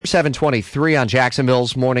7:23 on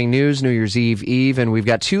Jacksonville's Morning News, New Year's Eve, and we've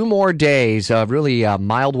got 2 more days of really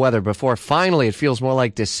mild weather before finally it feels more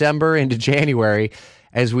like December into January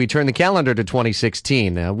as we turn the calendar to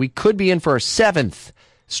 2016. We could be in for a 7th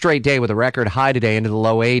straight day with a record high today into the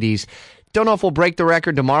low 80s. Don't know if we'll break the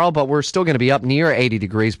record tomorrow, but we're still going to be up near 80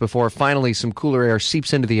 degrees before finally some cooler air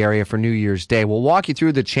seeps into the area for New Year's Day. We'll walk you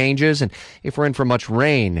through the changes and if we're in for much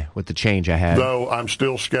rain with the change ahead. Though I'm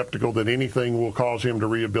still skeptical that anything will cause him to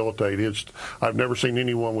rehabilitate. I've never seen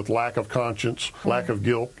anyone with lack of conscience, lack of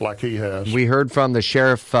guilt like he has. We heard from the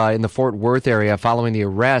sheriff in the Fort Worth area following the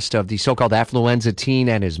arrest of the so-called affluenza teen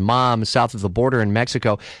and his mom south of the border in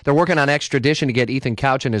Mexico. They're working on extradition to get Ethan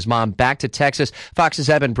Couch and his mom back to Texas. Fox's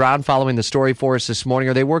Evan Brown following the story for us this morning.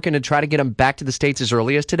 Are they working to try to get him back to the States as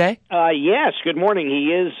early as today? Yes. Good morning.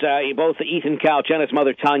 He is. Both Ethan Couch and his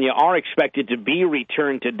mother, Tanya, are expected to be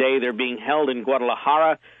returned today. They're being held in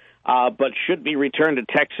Guadalajara, but should be returned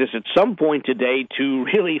to Texas at some point today to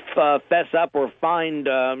really fess up or find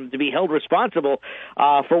to be held responsible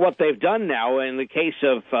for what they've done now. In the case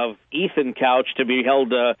of Ethan Couch, to be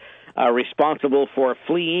held responsible for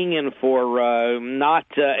fleeing and for not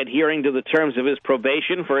adhering to the terms of his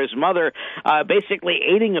probation. For his mother, basically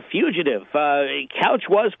aiding a fugitive. Couch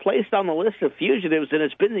was placed on the list of fugitives, and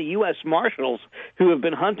it's been the U.S. Marshals who have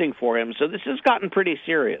been hunting for him. So this has gotten pretty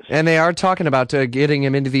serious. And they are talking about getting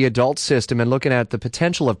him into the adult system and looking at the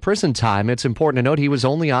potential of prison time. It's important to note he was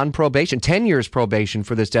only on probation, 10 years probation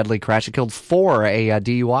for this deadly crash. It killed 4, a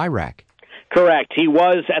DUI wreck. Correct. He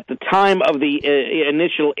was, at the time of the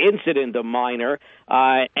initial incident, a minor,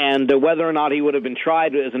 and whether or not he would have been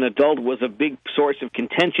tried as an adult was a big source of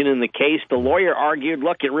contention in the case. The lawyer argued,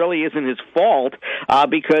 look, it really isn't his fault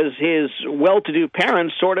because his well-to-do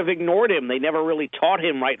parents sort of ignored him. They never really taught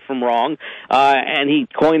him right from wrong, and he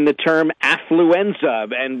coined the term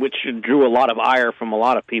affluenza, and which drew a lot of ire from a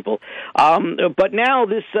lot of people. But now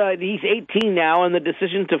he's 18 now, and the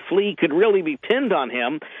decision to flee could really be pinned on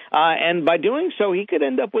him, and by doing so, he could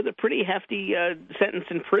end up with a pretty hefty sentence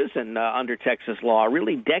in prison under Texas law,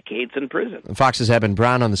 really decades in prison. Fox's Evan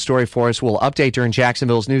Brown on the story for us. We'll update during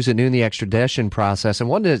Jacksonville's News at Noon the extradition process. And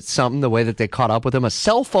wasn't it something, the way that they caught up with him? A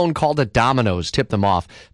cell phone call to Domino's tipped them off.